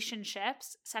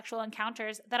relationships, sexual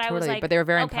encounters, that I was like, but they were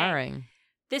very empowering.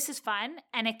 This is fun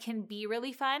and it can be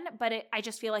really fun, but I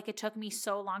just feel like it took me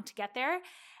so long to get there.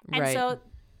 And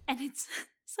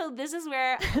so this is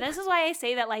why I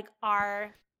say that like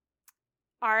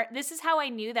this is how I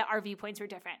knew that our viewpoints were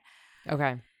different.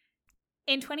 Okay.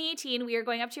 In 2018, we were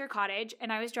going up to your cottage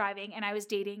and I was driving and I was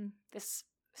dating this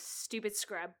stupid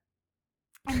scrub.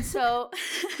 And so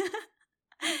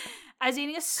I was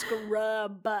dating a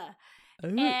scrub.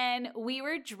 Ooh. And we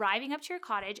were driving up to your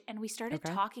cottage and we started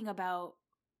talking about,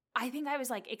 I think I was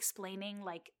like explaining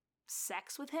like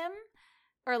sex with him,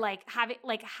 or like having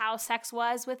like how sex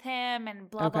was with him and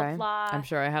blah, blah, blah. I'm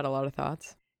sure I had a lot of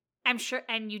thoughts. I'm sure.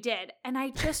 And you did. And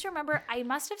I just remember I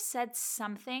must have said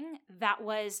something that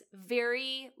was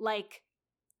very like,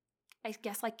 I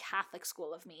guess like Catholic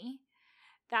school of me.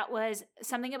 That was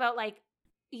something about like,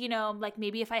 like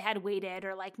maybe if I had waited,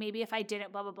 or like maybe if I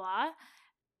didn't, blah, blah, blah.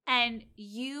 And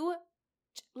you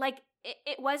like,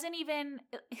 it wasn't even,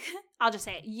 I'll just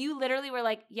say it. You literally were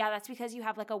like, yeah, that's because you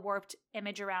have like a warped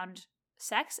image around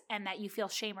sex and that you feel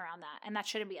shame around that. And that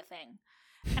shouldn't be a thing.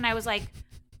 And I was like,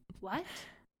 what?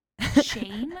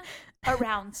 Shame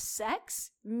around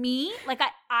sex? Me? Like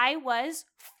I was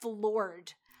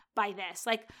floored by this.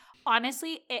 Like,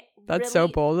 honestly, that's really so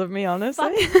bold of me,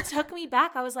 honestly. fucking took me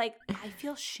back. I was like, I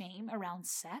feel shame around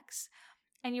sex?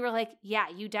 And you were like, yeah,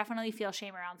 you definitely feel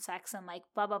shame around sex and like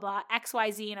blah, blah, blah,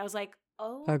 XYZ. And I was like,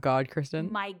 oh God,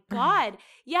 Kristen. My God.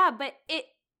 Yeah, but it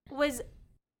was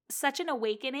such an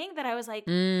awakening that I was like,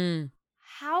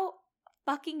 how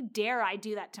fucking dare I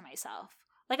do that to myself?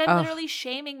 Like I'm literally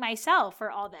shaming myself for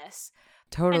all this.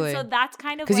 Totally. And so that's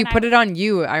kind of because you put it on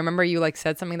you. I remember you like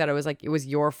said something that it was like it was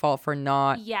your fault for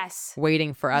not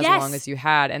waiting for as long as you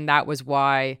had, and that was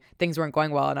why things weren't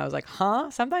going well. And I was like,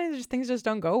 sometimes things just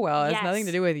don't go well. It has nothing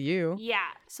to do with you. Yeah.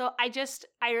 So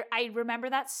I remember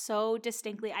that so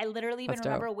distinctly. I literally even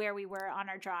remember where we were on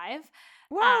our drive.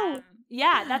 Wow.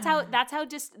 Yeah, that's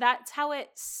how it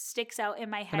sticks out in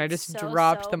my head. And I just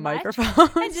dropped the microphone.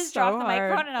 I just dropped the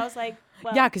microphone and I was like,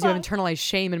 well, yeah, because you have internalized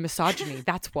shame and misogyny.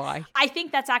 That's why. I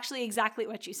think that's actually exactly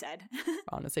what you said.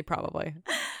 Honestly, probably.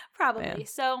 Man.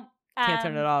 So can't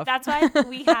turn it off. That's why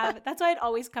that's why it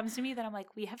always comes to me that I'm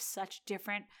like, we have such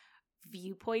different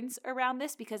viewpoints around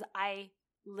this, because I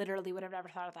literally would have never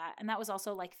thought of that. And that was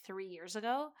also like 3 years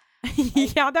ago.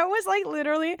 Like, yeah, that was like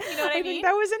literally, you know what I mean? think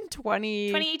that was in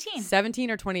 2018.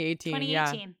 17 or 2018.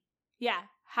 2018. Yeah.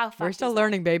 How fun. We're still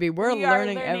learning, baby. We're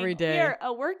learning every day. We're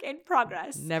a work in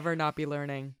progress. Never not be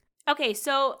learning. Okay,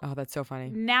 so that's so funny.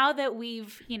 Now that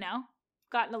we've,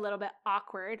 gotten a little bit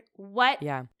awkward, what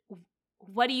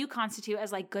do you constitute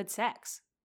as like good sex?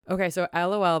 Okay, so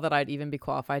LOL that I'd even be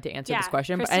qualified to answer this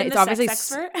question. Kristen, but it's obviously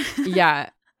expert. Yeah,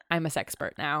 I'm a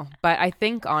sexpert now. But I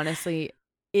think honestly,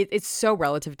 it's so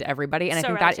relative to everybody. And I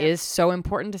think that is so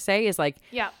important to say is like,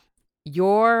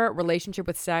 your relationship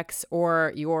with sex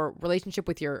or your relationship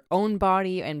with your own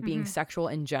body and being sexual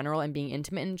in general and being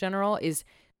intimate in general is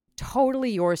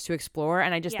totally yours to explore.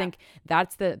 And I just think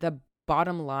that's the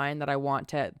bottom line that I want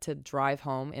to drive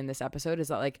home in this episode is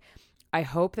that like, I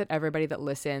hope that everybody that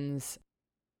listens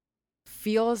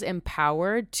feels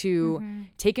empowered to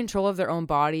take control of their own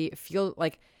body, feel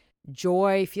like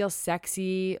joy, feel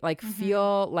sexy, like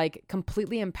feel like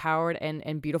completely empowered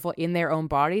and beautiful in their own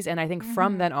bodies. And I think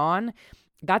from then on,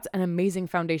 that's an amazing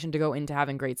foundation to go into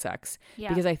having great sex.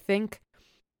 Because I think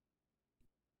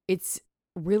it's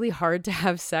really hard to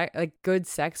have good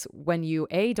sex when you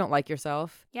don't like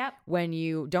yourself, when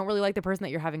you don't really like the person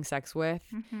that you're having sex with,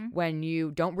 when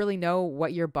you don't really know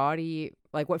what your body,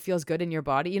 like what feels good in your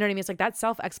body, you know what I mean? It's like that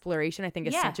self-exploration I think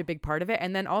is such a big part of it.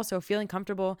 And then also feeling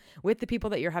comfortable with the people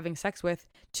that you're having sex with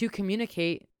to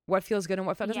communicate what feels good and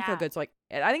what doesn't feel good. So like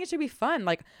I think it should be fun.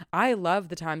 Like I love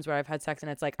the times where I've had sex and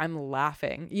it's like I'm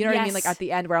laughing, you know what I mean? Like at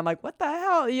the end where I'm like, what the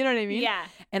hell, you know what I mean?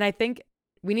 And I think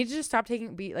we need to just stop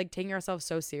taking ourselves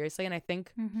so seriously. And I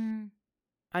think,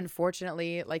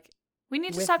 unfortunately, like we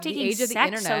need to stop taking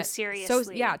sex so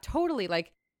seriously. So totally.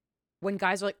 Like when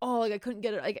guys are like, oh, like I couldn't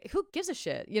get it. Like who gives a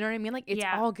shit? You know what I mean? Like it's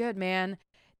all good, man.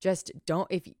 Just don't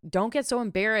get so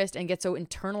embarrassed and get so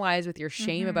internalized with your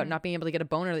shame about not being able to get a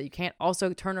boner that you can't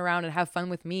also turn around and have fun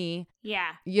with me. Yeah.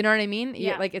 You know what I mean?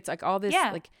 Yeah. Like it's like all this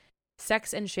like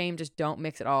sex and shame just don't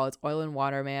mix at all. It's oil and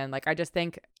water, man. Like I just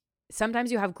think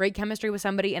sometimes you have great chemistry with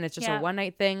somebody and it's just Yeah. a one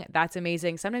night thing. That's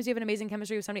amazing. Sometimes you have an amazing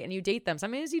chemistry with somebody and you date them.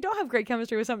 Sometimes you don't have great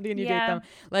chemistry with somebody and you date Yeah. them.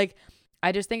 Like,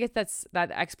 I just think that's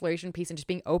that exploration piece and just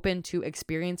being open to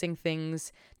experiencing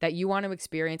things that you want to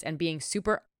experience and being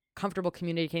super comfortable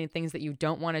communicating things that you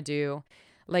don't want to do.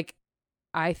 Like,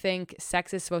 I think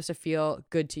sex is supposed to feel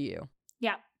good to you.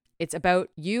 Yeah. It's about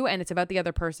you and it's about the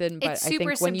other person. But It's I think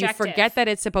super when you subjective. forget that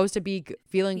it's supposed to be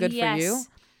feeling good Yes. for you,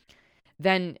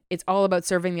 then it's all about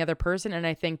serving the other person. And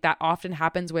I think that often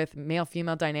happens with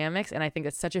male-female dynamics. And I think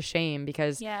it's such a shame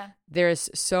because Yeah. there's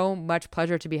so much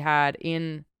pleasure to be had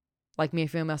in like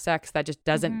male-female sex that just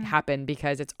doesn't happen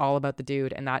because it's all about the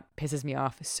dude. And that pisses me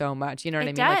off so much. You know what I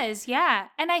mean? It does, yeah.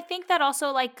 And I think that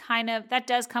also like kind of, that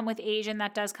does come with age and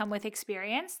that does come with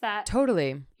experience, that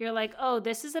Totally. you're like, oh,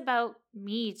 this is about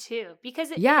me too.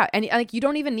 Because Yeah, and like you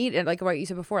don't even need it, like what you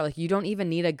said before, like you don't even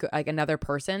need like another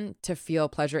person to feel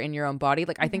pleasure in your own body.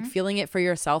 Like I think feeling it for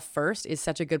yourself first is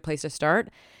such a good place to start.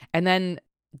 And then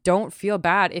don't feel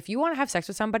bad if you want to have sex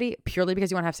with somebody purely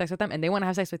because you want to have sex with them and they want to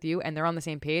have sex with you and they're on the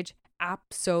same page.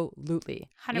 Absolutely.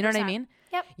 100%. You know what I mean?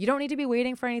 Yep. You don't need to be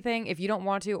waiting for anything if you don't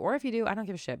want to, or if you do, I don't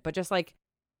give a shit. But just like,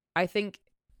 I think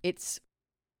it's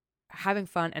having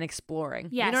fun and exploring.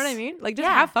 Yes. You know what I mean? Like just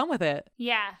Yeah. have fun with it.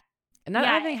 Yeah. And not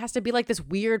Yeah. everything has to be like this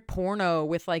weird porno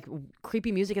with like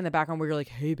creepy music in the background where you're like,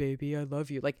 hey, baby, I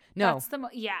love you. Like, no. That's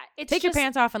it's Take your just-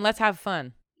 pants off and let's have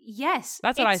fun. Yes.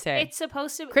 That's what I It's- say. It's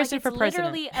supposed to, Kristen like, for it's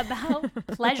president. literally about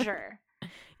pleasure.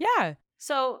 Yeah,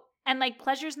 So, and like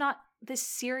pleasure's not this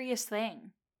serious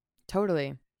thing.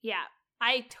 totally. Yeah.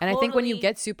 I totally. And I think when you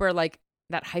get super like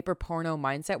that hyper porno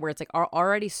mindset where it's like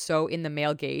already so in the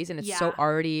male gaze and it's so Yeah.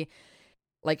 already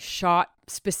like shot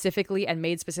specifically and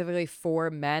made specifically for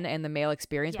men and the male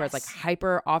experience where it's like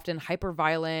Yes. often hyper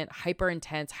violent, hyper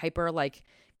intense, hyper like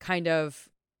kind of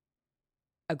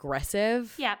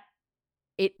aggressive. Yeah.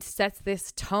 It sets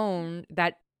this tone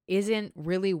that isn't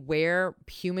really where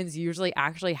humans usually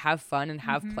actually have fun and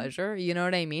have pleasure. You know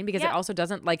what I mean? Because it Yep. also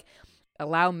doesn't like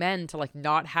allow men to like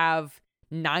not have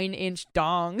 9-inch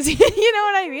dongs. You know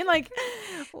what I mean? Like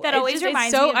That it's always just-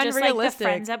 reminds it's so me of just like the unrealistic.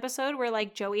 Friends episode where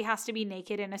like Joey has to be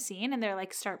naked in a scene and they're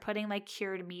like start putting like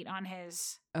cured meat on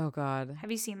his. Oh God,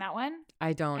 Have you seen that one?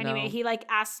 I don't Anyway, know. he like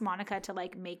asks Monica to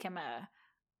like make him a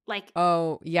like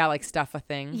Oh yeah, like stuff a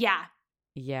thing. yeah.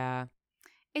 Yeah,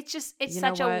 It's just it's You know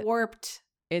such a what? warped.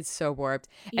 it's so warped,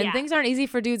 and Yeah. things aren't easy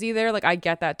for dudes either. Like I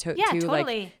get that too. Yeah, Like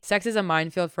totally. sex is a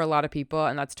minefield for a lot of people,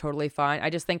 and that's totally fine. I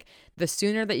just think the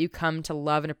sooner that you come to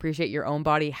love and appreciate your own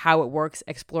body, how it works,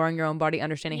 exploring your own body,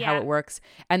 understanding how Yeah. it works,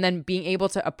 and then being able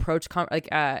to approach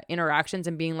interactions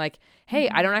and being like, hey,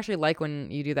 I don't actually like when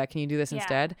you do that. Can you do this Yeah.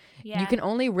 instead? Yeah. You can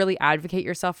only really advocate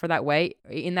yourself for that way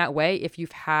in that way if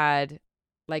you've had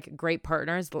like great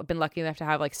partners, been lucky enough to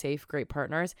have like safe, great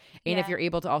partners. And if Yeah. you're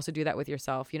able to also do that with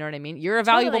yourself, you know what I mean? You're a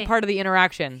valuable Totally. part of the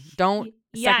interaction. Don't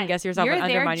second guess yourself you're and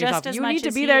there undermine just yourself. as You much need to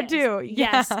as be he there is. too.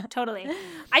 Yes, Yeah. totally.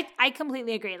 I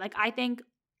completely agree. Like I think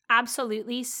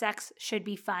absolutely sex should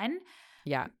be fun.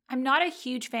 Yeah. I'm not a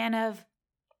huge fan of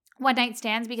one night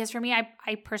stands because for me,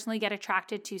 I personally get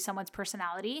attracted to someone's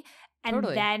personality and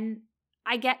Totally. then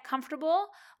I get comfortable.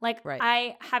 Like Right.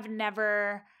 I have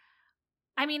never.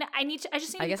 I mean, I just need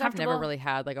to I be guess I've never comfortable. really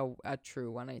had like a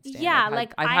true one night stand. Yeah, I've had-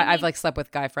 like, I've need- like slept with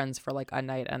guy friends for like a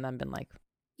night and then been like,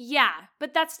 Yeah,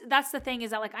 but that's the thing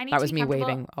is that like I need that to was be me comfortable.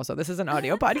 waving. Also, this is an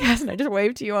audio podcast and I just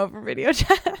waved to you over video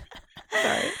chat.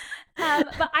 Sorry.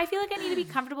 But I feel like I need to be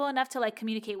comfortable enough to like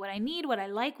communicate what I need, what I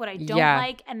like, what I don't Yeah.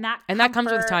 like, and that comes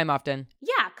with comfort- time often.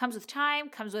 Yeah, comes with time,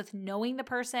 comes with knowing the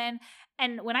person.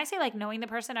 And when I say like knowing the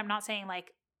person, I'm not saying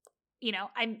like, you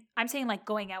know, I'm saying like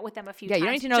going out with them a few Yeah, times. you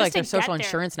don't need to know just like their get social there.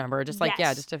 insurance number. Just like,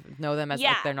 Yes. just to know them as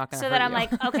Yeah, like they're not going to so hurt that I'm you.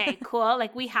 like, okay, cool.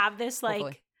 Like we have this like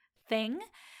Hopefully. thing.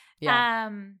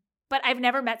 Yeah. But I've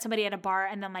never met somebody at a bar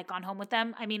and then like gone home with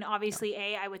them. I mean, obviously,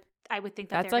 I would think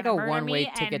that That's they're like a gonna murder one-way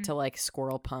me, ticket and- to like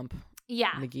Squirrel Pump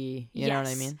yeah. McGee. You know what I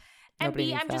Yes. mean? And Nobody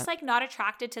B, needs I'm just that. like not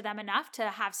attracted to them enough to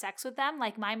have sex with them.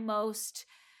 Like my most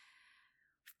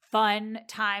fun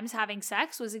times having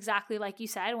sex was exactly like you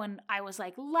said, when I was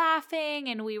like laughing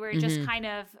and we were just Mhm. kind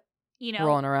of, you know,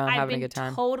 Rolling around, I've having a been good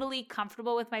time. totally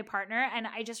comfortable with my partner. And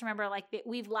I just remember like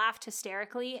we've laughed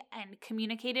hysterically and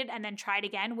communicated and then tried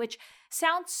again, which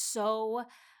sounds so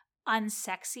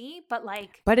unsexy, but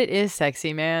like, But it is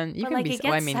sexy, man. You but can like be. it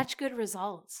I gets mean, such good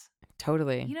results.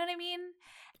 totally. You know what I mean?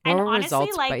 We're And a honestly,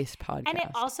 like, results-based podcast. and it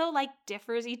also like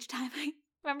differs each time.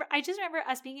 I just remember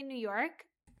us being in New York,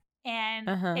 and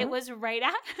Uh-huh. it was right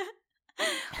at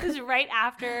it was right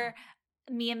after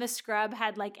me and the scrub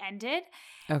had like ended.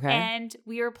 Okay. And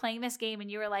we were playing this game and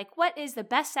you were like, what is the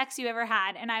best sex you ever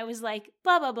had? And I was like,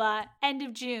 blah, blah, blah, end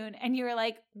of June. And you were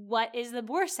like, what is the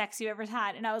worst sex you ever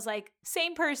had? And I was like,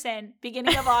 same person,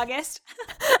 beginning of August.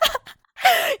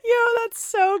 Yo, that's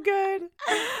so good.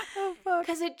 Oh, fuck.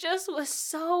 Because it just was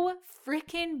so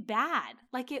freaking bad.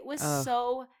 Like it was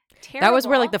so terrible. That was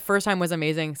where like the first time was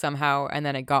amazing somehow, and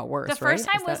then it got worse. The first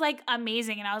time was like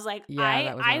amazing, and I was like,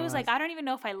 I was like, I don't even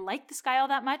know if I like this guy all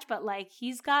that much, but like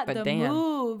he's got the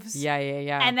moves. Yeah.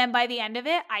 And then by the end of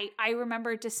it, I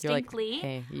remember distinctly. Like,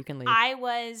 hey, you can leave. I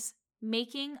was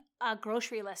making a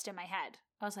grocery list in my head.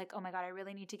 I was like, oh my God, I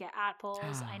really need to get apples.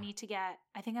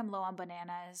 I think I'm low on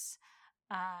bananas.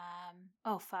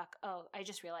 Oh fuck. Oh, I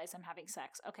just realized I'm having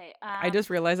sex. Okay. I just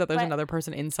realized that there's another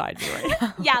person inside me right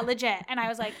now. Yeah, legit. And I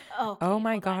was like, oh, okay, oh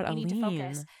my God, I need to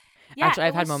focus. Yeah, actually,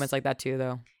 I've had moments like that too,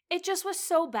 though. It just was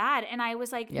so bad. And I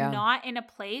was like, not in a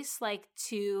place like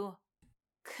to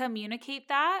communicate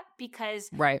that because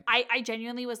I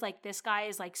genuinely was like, this guy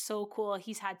is like so cool.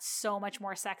 He's had so much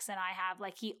more sex than I have.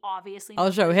 Like he obviously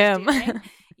knows I'll show what him. he's doing.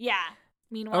 Yeah.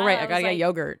 Meanwhile, I gotta get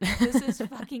yogurt. This is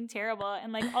fucking terrible.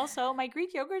 And like also my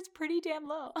Greek yogurt's pretty damn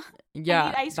low.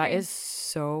 Yeah, that is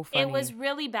so funny. It was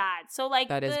really bad. So like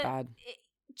that is bad.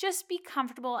 Just be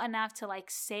comfortable enough to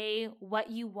like say what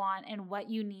you want and what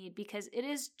you need because it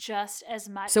is just as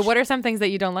much. So what are some things that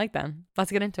you don't like then?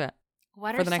 Let's get into it.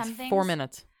 What for are the next some things 4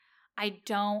 minutes? I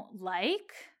don't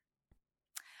like.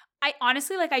 I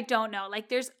honestly like I don't know. Like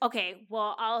there's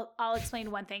well I'll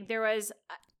explain one thing. There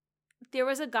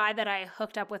was a guy that I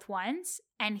hooked up with once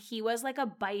and he was like a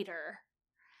biter.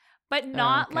 But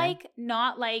not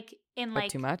like in like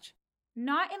too much?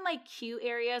 Not in like cute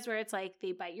areas where it's like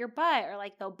they bite your butt or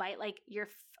like they'll bite like your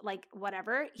like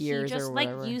whatever. Ears he just or like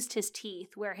whatever. Used his teeth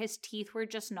where his teeth were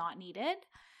just not needed.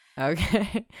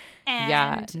 Okay. And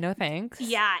yeah, no thanks.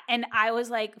 Yeah, and I was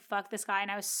like, fuck this guy, and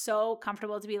I was so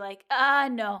comfortable to be like,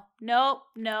 no,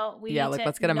 we need like to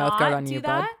let's get a mouth guard on do you,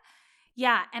 that. bud.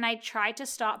 Yeah, and I tried to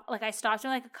stop, like I stopped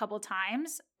him like a couple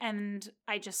times, and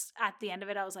I just at the end of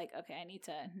it, I was like, okay, I need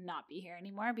to not be here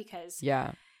anymore because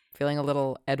feeling a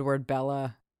little Edward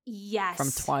Bella. Yes.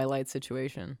 From Twilight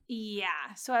situation. Yeah.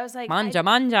 So I was like, manja.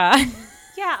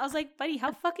 Yeah, I was like, buddy,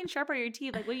 how fucking sharp are your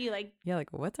teeth? Like, what are you like? Yeah,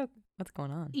 like what's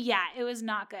going on? Yeah, it was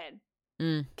not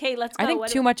good. Okay, let's go. I think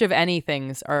too much of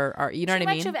anything are you know what I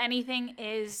mean? Too much of anything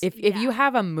is if you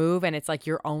have a move and it's like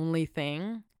your only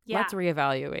thing, let's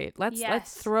reevaluate.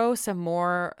 Let's throw some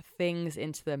more things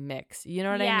into the mix. You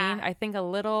know what I mean? I think a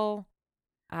little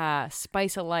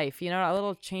spice of life, a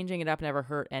little changing it up never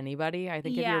hurt anybody. I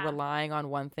think if you're relying on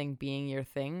one thing being your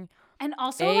thing, and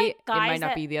also like guys it might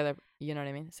not be the other. You know what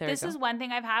I mean? Sarah, this is one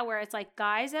thing I've had where it's like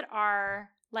guys that are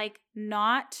like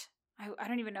not. I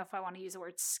don't even know if I want to use the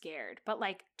word scared, but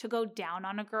like to go down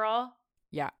on a girl.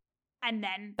 Yeah. And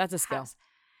then that's a skill.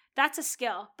 That's a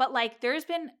skill. But like there's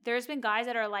been guys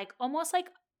that are like almost like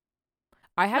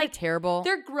I had a terrible.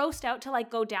 They're grossed out to like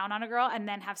go down on a girl and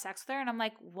then have sex with her, and I'm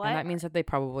like, what? And that means that they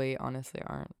probably honestly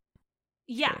aren't.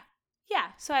 Yeah. Straight. Yeah.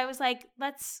 So I was like,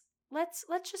 let's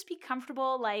just be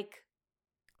comfortable, like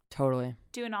totally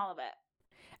doing all of it.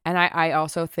 And I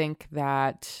also think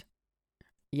that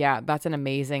that's an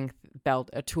amazing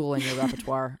a tool in your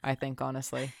repertoire, I think,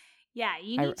 honestly. Yeah,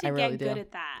 you need to really get good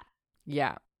at that.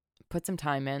 Yeah. Put some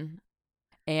time in.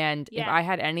 And if I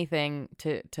had anything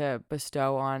to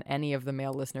bestow on any of the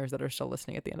male listeners that are still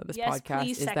listening at the end of this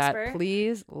podcast,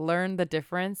 please learn the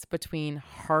difference between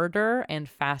harder and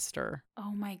faster.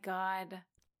 Oh my God.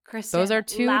 Kristen, those are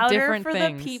two different for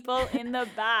things. The people in the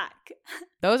back.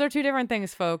 Those are two different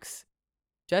things, folks.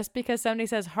 Just because somebody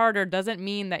says harder doesn't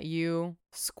mean that you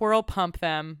squirrel pump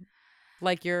them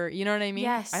like you know what I mean?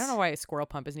 Yes. I don't know why squirrel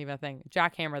pump isn't even a thing.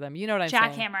 Jackhammer them. You know what I'm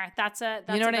saying? Jackhammer. That's a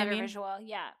you know a better I mean? visual.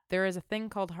 Yeah. There is a thing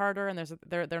called harder, and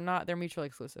they're mutually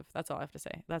exclusive. That's all I have to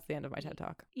say. That's the end of my TED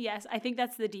Talk. Yes, I think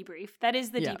that's the debrief. That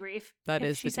is the debrief.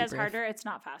 If she says harder, it's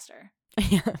not faster.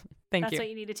 Yeah. Thank That's you. what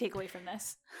you need to take away from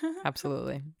this.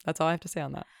 Absolutely. That's all I have to say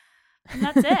on that. And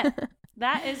that's it.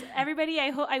 That is everybody.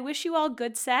 I wish you all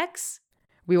good sex.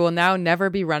 We will now never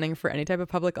be running for any type of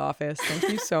public office.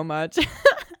 Thank you so much.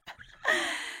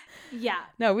 Yeah.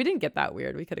 No, we didn't get that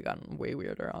weird. We could have gotten way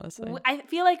weirder, honestly. I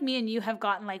feel like me and you have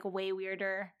gotten like way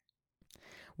weirder.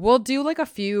 We'll do like a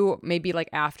few maybe like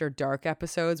after dark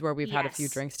episodes where we've had a few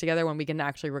drinks together when we can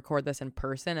actually record this in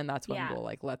person, and that's when we'll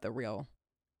like let the real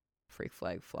freak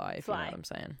flag fly, if you know what I'm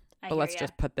saying. But let's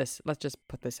just put this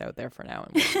out there for now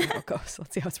and we'll see how it goes.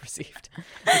 Let's see how it's received.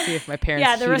 Let's see if my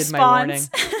parents heeded my warning.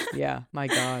 Yeah, my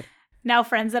God. Now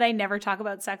friends that I never talk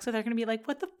about sex with are going to be like,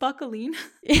 what the fuck, Aline?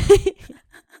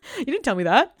 You didn't tell me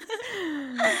that.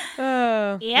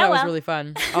 That was really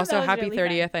fun. Also, happy really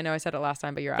 30th. Fun. I know I said it last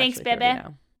time, but you're Thanks, actually 30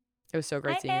 now. It was so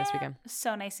great seeing you this weekend.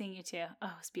 So nice seeing you too. Oh,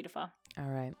 it was beautiful. All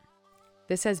right.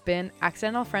 This has been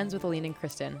Accidental Friends with Aline and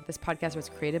Kristen. This podcast was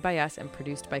created by us and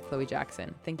produced by Chloe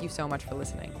Jackson. Thank you so much for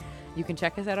listening. You can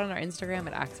check us out on our Instagram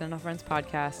at Accidental Friends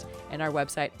Podcast and our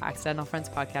website,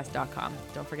 accidentalfriendspodcast.com.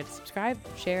 Don't forget to subscribe,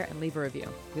 share, and leave a review.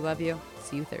 We love you.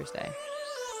 See you Thursday.